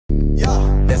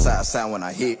That's how I sound when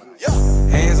I hit.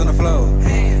 Hands on the floor.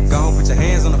 Go on, put your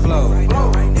hands on the floor.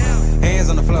 Hands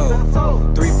on the floor.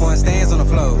 3-point stands on the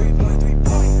floor.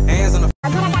 Hands on the floor.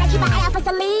 But I gotta keep an eye out for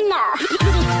Selena.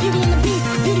 Beauty in the beast,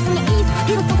 beauty from the east,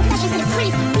 beautiful confessions in the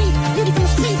priest, beauty from the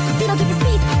streets, we don't get the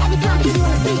seats, every time beauty on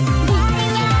the beat.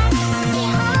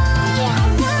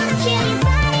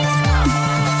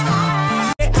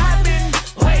 I've been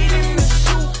waiting to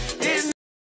shoot this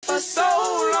for so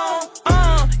long.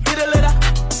 Get a little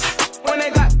when they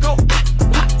got go.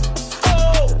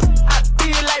 Oh, I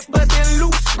feel like busting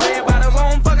loose. Red bottom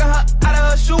on, fucking her out of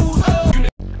her shoes.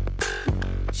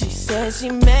 She says she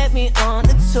met me on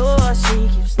the tour. She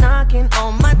keeps knocking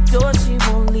on my door. She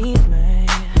won't leave me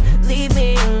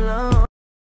alone.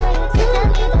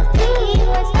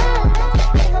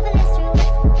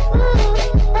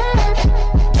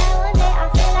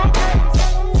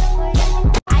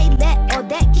 I let all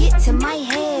that get to my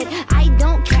head. I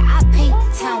don't care, I paint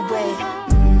the town red.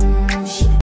 She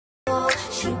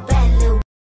bad little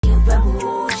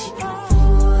rebel. She put her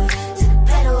foot to the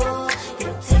pedal.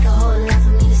 It'll take a whole lot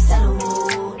for me to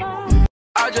settle.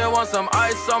 I just want some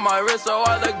ice on my wrist so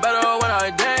I look better when I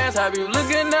dance. Have you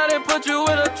looking at it, put you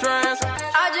in a trance?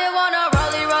 I just wanna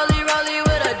rollie, rollie, rollie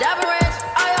with a dapper ranch.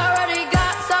 I already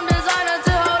got some designer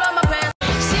to hold on my pants.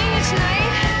 See you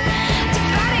tonight.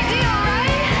 Friday, do you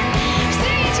alright?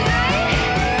 See you tonight.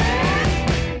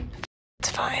 It's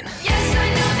fine. Yes, I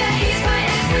know that he's my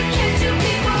ex. We can't do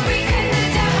people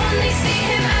reconnect. I only see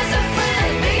him as a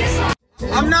friend. Biggest lie.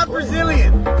 I'm not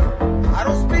Brazilian. I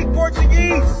don't speak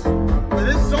Portuguese. But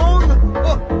this song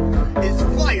is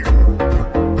fire.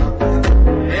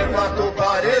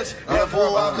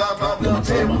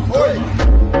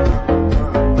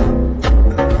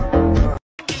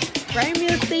 Bring me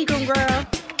a sequin, girl.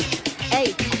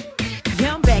 Hey,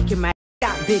 yeah, I'm back in my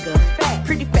got bigger.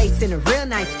 Pretty face and a real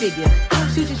nice figure.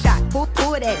 Shoot your shot, pull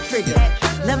that trigger.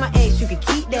 Let my ex, you can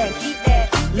keep that.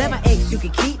 Let my ex, you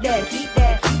can keep that.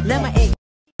 Let my ex.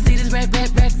 See this red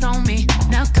racks on me.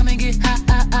 Now come and get high.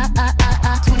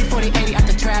 20, 40, 80 out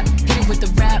the trap. Hit it with the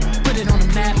rap, put it on the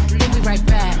map. Then we right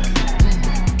back.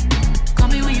 Call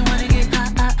me when you wanna get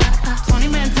high. 20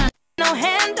 man time. No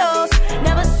handles,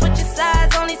 never switching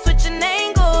sides, only switching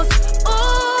angles.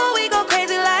 Ooh, we go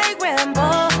crazy like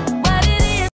Rambo. What it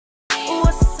is?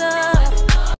 What's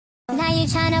up? Now you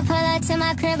tryna pull up to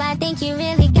my crib, I think you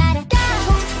really gotta go.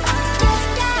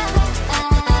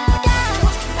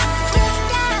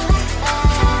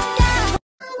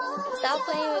 Stop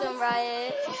playing with him,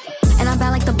 Riot. And I'm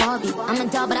bad like the Barbie. I'm a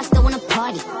doll, but I still wanna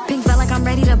party. Pink felt like I'm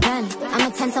ready to bend.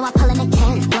 I'm a 10, so I pull in a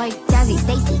 10. Like Jazzy,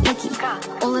 Stacy, Nikki.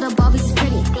 All of the Barbies is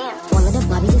pretty. All of the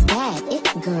Barbies is bad. It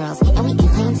girls, and we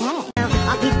ain't playing tag.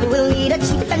 Our people will lead a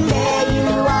chief, and there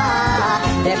you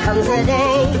are. There comes a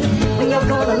day when you're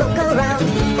gonna look around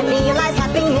and realize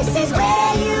happiness is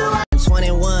where you are.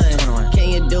 21, can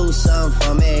you do something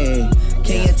for me?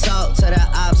 Can you talk to the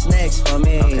ops next for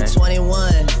me?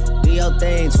 21, do your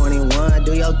thing, 21,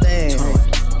 do your thing.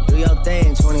 Do your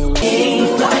thing, 21. Can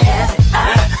you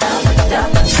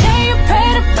pay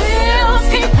the bills?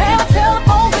 Can you pay my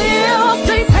telephone bills?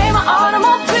 Do you pay my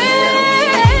automobile?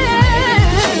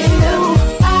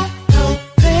 I don't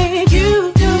think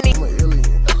you do. I'm an alien,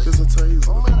 it's a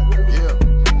taser. Yeah,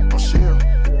 I'm shield.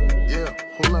 Yeah,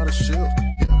 whole lot of shield.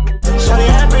 Shawty,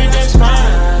 everything's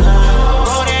fine.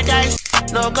 Roll that dice,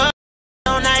 no good,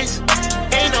 no nice.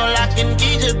 Ain't no locking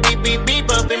key, just beep, beep, beep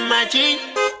up in my G.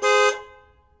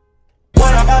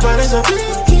 What I got, but it's a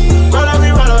roll up,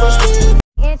 roll up.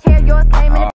 Inch hair, yours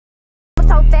came in the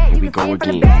so fat, you can see it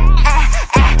from the back.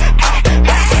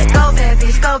 Go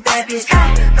babies, go babies,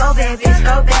 go babies,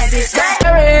 go babies.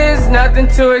 There is nothing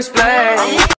to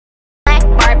explain. Black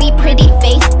Barbie, pretty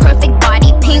face, perfect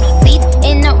body, pink seats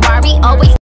in a Rari,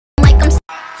 always like I'm.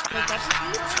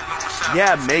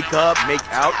 Yeah, make up, make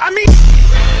out. I mean.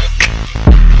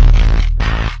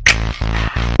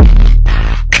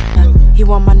 He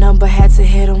want my number, had to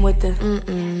hit him with the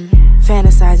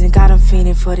fantasizing, got him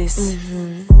feeling for this.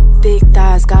 Thick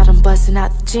thighs, got him busting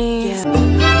out the jeans.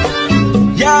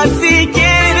 Ya si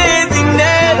quieres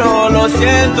dinero, lo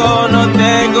siento, no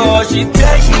tengo. She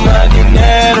taking my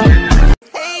dinero.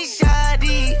 Hey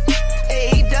shawty,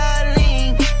 hey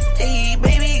darling, hey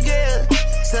baby girl,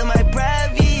 so my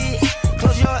private.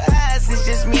 Close your eyes, it's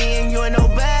just me and you're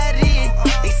nobody.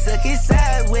 They suck it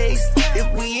sideways if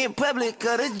we in public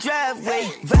or the driveway.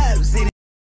 Vibes in it.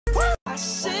 I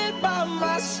sit by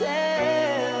myself,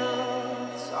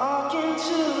 talking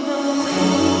to the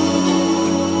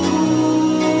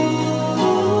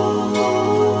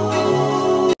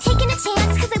Taking a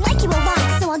chance, cause I like you a lot,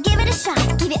 so I'll give it a shot.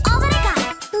 Give it all that I got.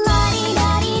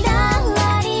 La-di-da-di-da,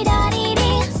 la-di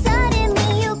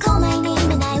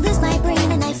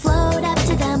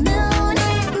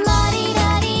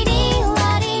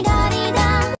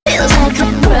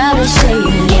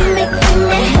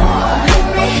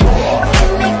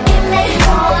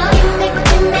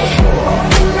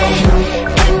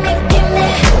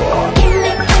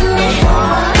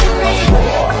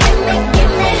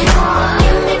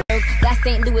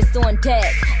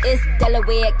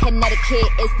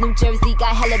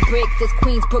hella bricks. It's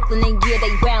Queens, Brooklyn, and yeah, they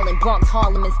wildin'. Bronx,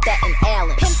 Harlem, and Staten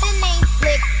Island. Pimpin' ain't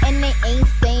slick, and they ain't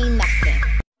saying nothing.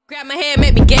 Grab my hand,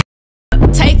 make me get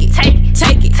take it, take it,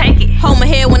 take it, take it. Hold my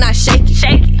head when I shake it,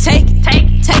 shake it, take it, take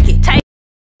it, take it, take it.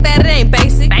 That it ain't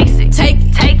basic, basic. Take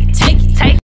it, take it, take it,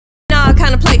 take it. In all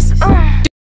kind of places.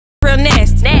 Real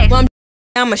nasty. Well,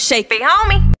 I'ma shake it,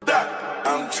 homie.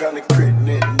 I'm tryna crit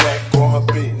knick-knack on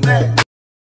her big neck.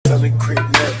 Selling crit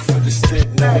neck for the stick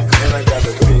neck. And I got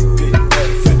a big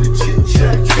neck for the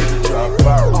chit-chat. Drop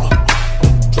out.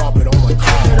 Drop it on my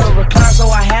car. Recline, so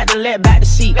I had to let back the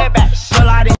seat. Well,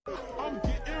 I didn't. I'm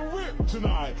getting ripped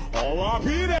tonight.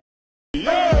 R.I.P. that.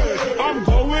 Yeah, I'm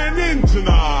going in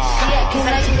tonight. Yeah, cause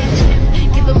I should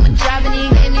give him a job and he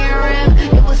gave me a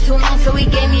rim. It was too long, so he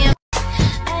gave me a.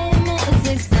 I admit it's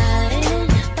exciting,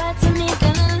 but to me,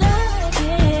 gonna like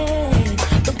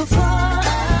it. But before I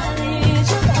lead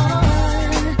you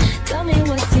on, tell me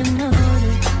what's your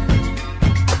motive.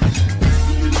 What's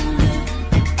your motive?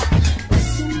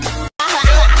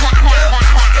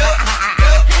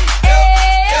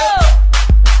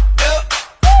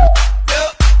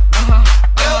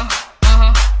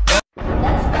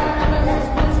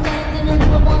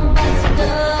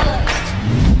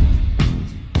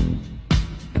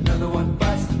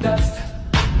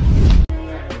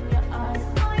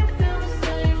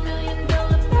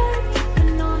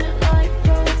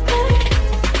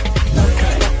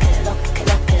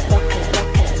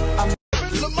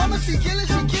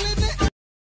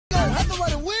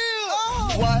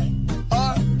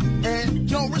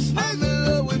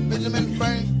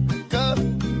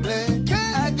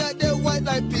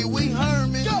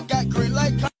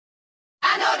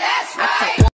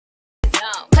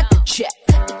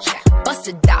 Bust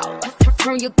it out,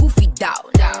 turn your goofy down.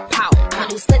 Pound, I'ma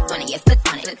do splits on it, yeah, splits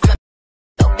on it.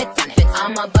 Bits on it.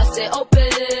 I'ma bust it open.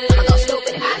 I'ma go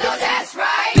stupid. I know that's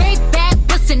right. Big bag,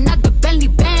 bustin' out the belly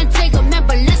band. Take a man,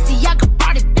 Balenciaga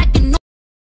brought it back and no.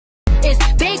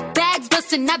 It's big bags,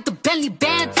 bustin' out the belly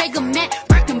band. Take a man,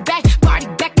 working back, party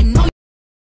back and no.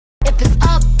 If it's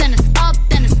up, then it's up,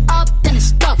 then it's up, then it's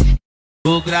stuck.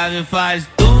 O grave faz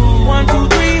tu. 1, 2,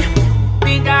 3.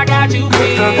 Think I got you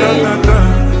beat.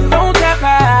 Don't tap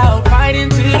out, fight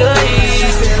into the end.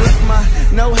 She said, look, my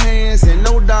no hands.